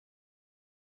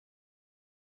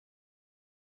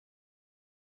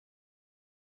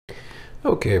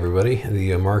Okay, everybody,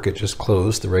 the market just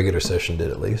closed, the regular session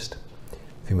did at least,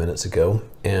 a few minutes ago,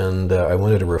 and I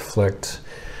wanted to reflect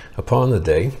upon the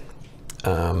day.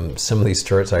 Some of these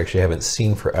charts I actually haven't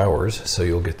seen for hours, so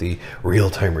you'll get the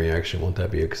real-time reaction. Won't that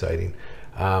be exciting?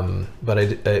 But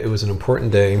it was an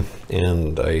important day,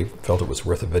 and I felt it was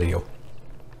worth a video.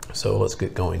 So let's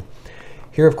get going.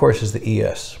 Here, of course, is the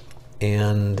ES,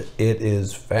 and it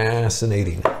is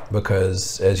fascinating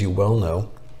because, as you well know,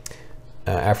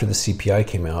 after the CPI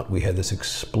came out, we had this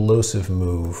explosive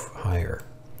move higher.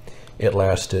 It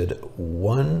lasted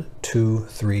 1, 2,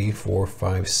 3, 4,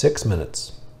 5, 6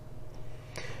 minutes.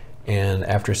 And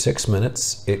after 6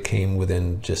 minutes, it came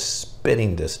within just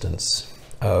spitting distance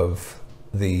of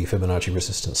the Fibonacci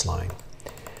resistance line.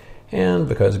 And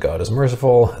because God is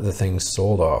merciful, the thing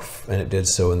sold off. And it did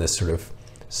so in this sort of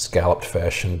scalloped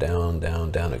fashion, down,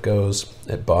 down, down it goes.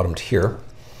 It bottomed here.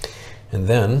 And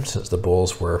then, since the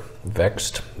bulls were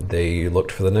vexed, they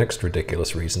looked for the next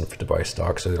ridiculous reason to buy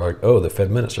stocks. So they're like, oh, the Fed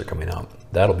minutes are coming out.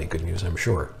 That'll be good news, I'm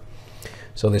sure.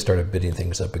 So they started bidding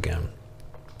things up again.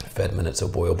 Fed minutes, oh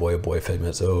boy, oh boy, oh boy. Fed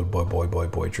minutes, oh boy, boy, boy,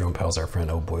 boy. Jerome Powell's our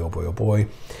friend, oh boy, oh boy, oh boy.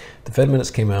 The Fed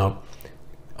minutes came out.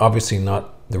 Obviously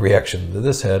not the reaction that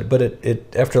this had, but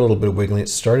it after a little bit of wiggling, it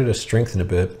started to strengthen a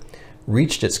bit,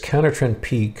 reached its counter-trend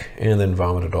peak, and then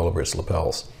vomited all over its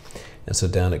lapels. And so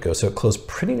down it goes. So it closed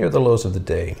pretty near the lows of the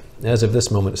day. As of this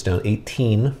moment, it's down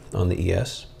 18 on the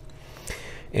ES.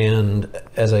 And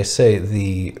as I say,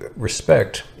 the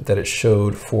respect that it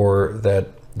showed for that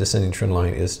descending trend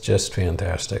line is just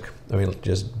fantastic. I mean,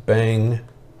 just bang,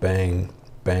 bang,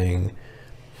 bang,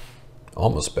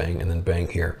 almost bang, and then bang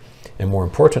here. And more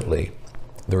importantly,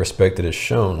 the respect that is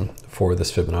shown for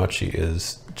this Fibonacci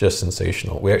is just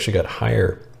sensational. We actually got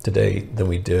higher today than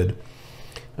we did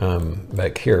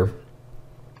back here,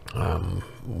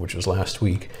 which was last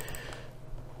week,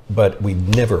 but we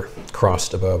never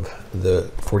crossed above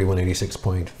the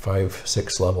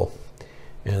 4186.56 level.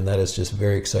 And that is just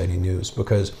very exciting news,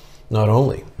 because not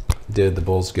only did the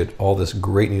bulls get all this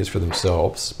great news for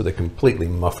themselves, but they completely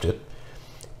muffed it.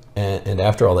 And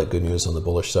after all that good news on the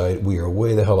bullish side, we are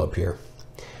way the hell up here.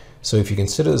 So if you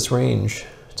consider this range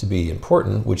to be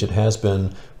important, which it has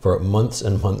been for months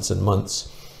and months and months,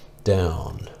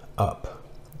 down, up,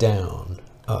 down,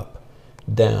 up,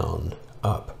 down,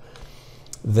 up,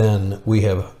 then we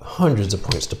have hundreds of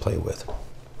points to play with.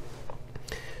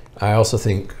 I also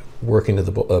think working to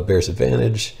the bear's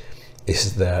advantage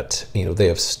is that, you know, they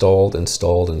have stalled and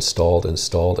stalled and stalled and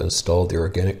stalled and stalled the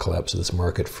organic collapse of this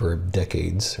market for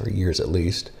decades, or years at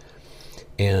least.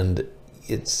 And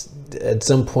it's at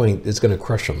some point it's going to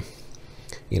crush them.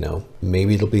 You know,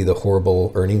 maybe it'll be the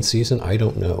horrible earnings season. I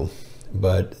don't know.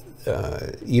 But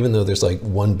even though there's like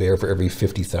one bear for every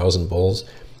 50,000 bulls,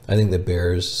 I think the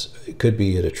bears could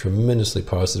be at a tremendously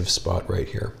positive spot right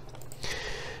here.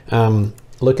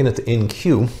 Looking at the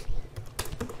NQ,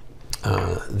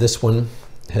 this one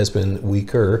has been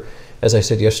weaker. As I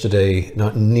said yesterday,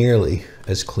 not nearly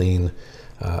as clean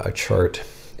a chart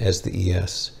as the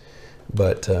ES,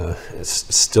 but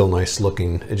it's still nice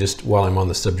looking. Just while I'm on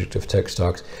the subject of tech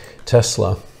stocks,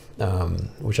 Tesla,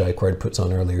 which I acquired puts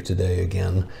on earlier today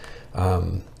again,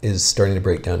 is starting to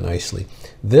break down nicely.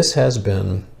 This has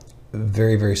been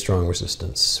very, very strong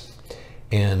resistance.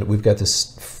 And we've got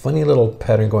this funny little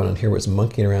pattern going on here where it's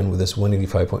monkeying around with this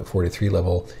 185.43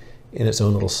 level in its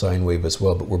own little sine wave as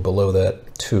well, but we're below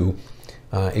that too.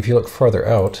 If you look farther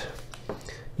out,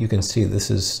 you can see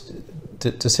this is,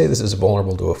 to say this is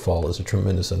vulnerable to a fall is a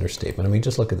tremendous understatement. I mean,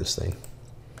 just look at this thing.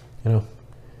 You know,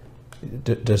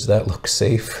 does that look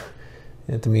safe?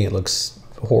 And to me, it looks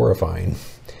horrifying.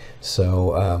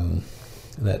 So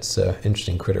that's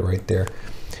interesting credit right there.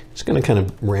 Just going to kind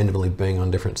of randomly bang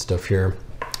on different stuff here.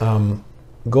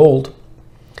 Gold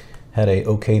had a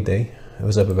okay day. It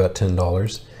was up about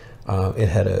 $10. It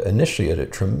had initially had a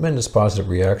tremendous positive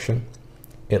reaction.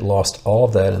 It lost all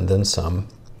of that and then some,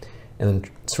 and then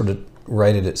sort of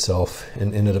righted itself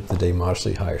and ended up the day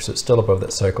modestly higher. So it's still above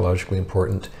that psychologically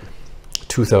important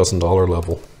 $2,000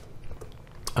 level.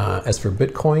 As for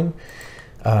Bitcoin,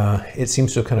 it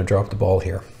seems to have kind of dropped the ball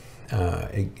here.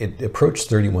 It approached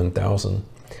 31,000,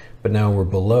 but now we're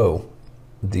below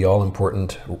the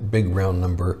all-important big round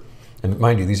number. And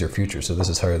mind you, these are futures, so this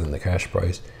is higher than the cash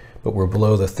price. But we're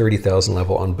below the 30,000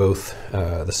 level on both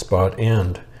the spot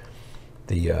and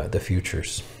the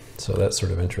futures. So that's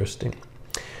sort of interesting.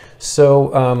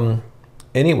 So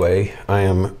anyway, I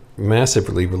am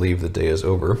massively relieved the day is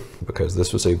over, because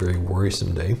this was a very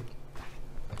worrisome day.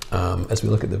 As we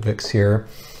look at the VIX here,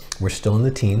 we're still in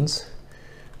the teens,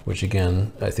 which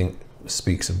again, I think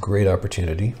speaks of great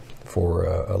opportunity for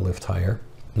a lift higher,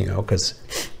 you know, because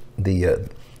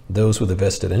those with a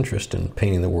vested interest in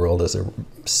painting the world as a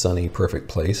sunny, perfect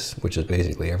place, which is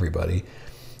basically everybody,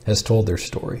 has told their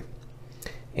story.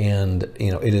 And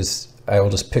it is. I will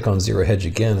just pick on Zero Hedge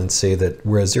again and say that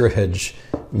whereas Zero Hedge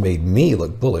made me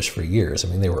look bullish for years, I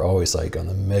mean, they were always like on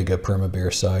the mega perma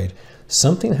bear side.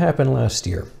 Something happened last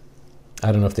year.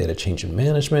 I don't know if they had a change in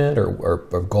management or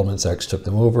Goldman Sachs took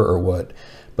them over or what,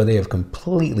 but they have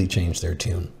completely changed their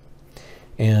tune.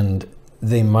 And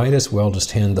they might as well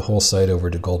just hand the whole site over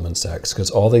to Goldman Sachs,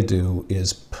 because all they do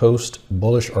is post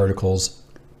bullish articles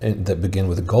that begin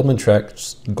with Goldman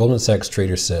Sachs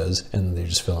trader says, and they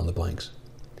just fill in the blanks.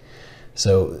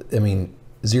 So, I mean,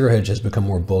 Zero Hedge has become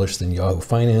more bullish than Yahoo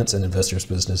Finance and Investors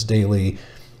Business Daily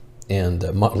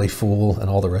and Motley Fool and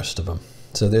all the rest of them.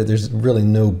 So there's really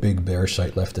no big bear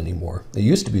site left anymore. They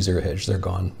used to be Zero Hedge, they're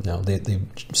gone. Now they've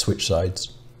switched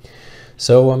sides.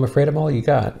 So I'm afraid I'm all you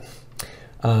got.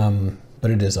 But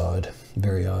it is odd,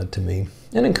 very odd to me,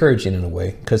 and encouraging in a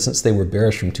way, because since they were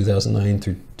bearish from 2009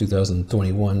 through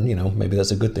 2021, maybe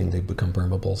that's a good thing they've become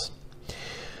perma bulls.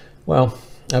 Well,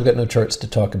 I've got no charts to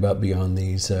talk about beyond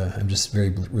these. I'm just very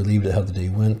relieved at how the day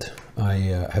went. I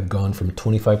have gone from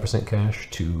 25% cash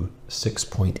to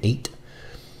 6.8.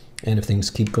 And if things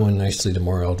keep going nicely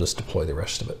tomorrow, I'll just deploy the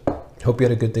rest of it. Hope you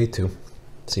had a good day too.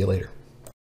 See you later.